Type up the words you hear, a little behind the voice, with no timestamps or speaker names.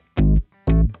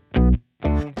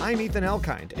I'm Ethan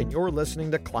Elkind, and you're listening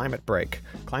to Climate Break,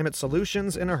 climate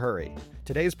solutions in a hurry.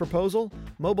 Today's proposal,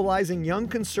 mobilizing young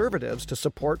conservatives to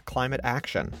support climate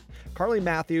action. Carly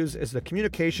Matthews is the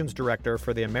communications director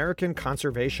for the American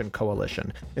Conservation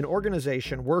Coalition, an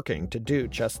organization working to do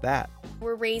just that.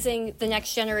 We're raising the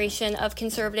next generation of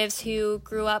conservatives who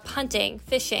grew up hunting,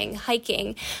 fishing,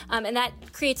 hiking, and that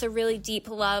creates a really deep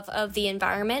love of the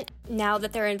environment. Now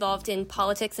that they're involved in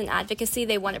politics and advocacy,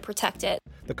 they want to protect it.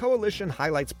 The coalition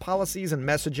highlights policies and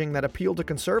messaging that appeal to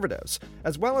conservatives,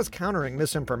 as well as countering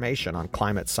misinformation on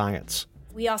climate science.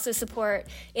 We also support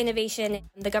innovation.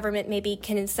 The government maybe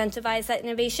can incentivize that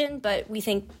innovation, but we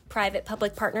think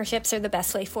private-public partnerships are the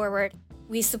best way forward.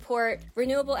 We support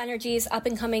renewable energies,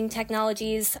 up-and-coming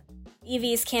technologies.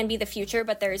 EVs can be the future,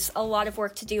 but there's a lot of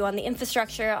work to do on the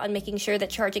infrastructure, on making sure that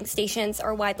charging stations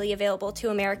are widely available to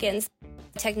Americans.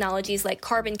 Technologies like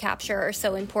carbon capture are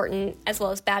so important, as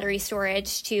well as battery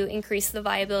storage, to increase the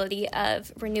viability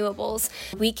of renewables.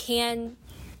 We can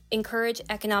encourage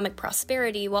economic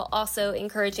prosperity while also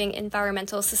encouraging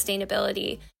environmental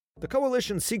sustainability. The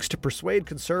coalition seeks to persuade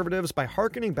conservatives by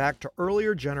hearkening back to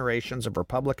earlier generations of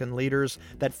Republican leaders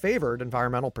that favored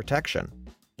environmental protection.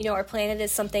 Our planet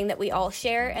is something that we all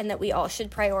share and that we all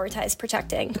should prioritize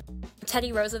protecting.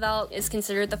 Teddy Roosevelt is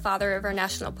considered the father of our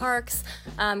national parks.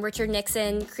 Richard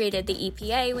Nixon created the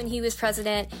EPA when he was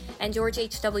president, and George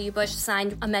H.W. Bush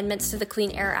signed amendments to the Clean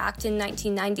Air Act in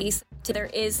 1990s. There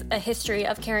is a history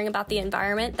of caring about the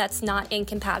environment that's not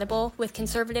incompatible with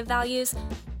conservative values.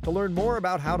 To learn more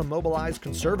about how to mobilize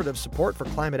conservative support for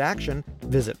climate action,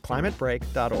 visit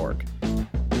climatebreak.org.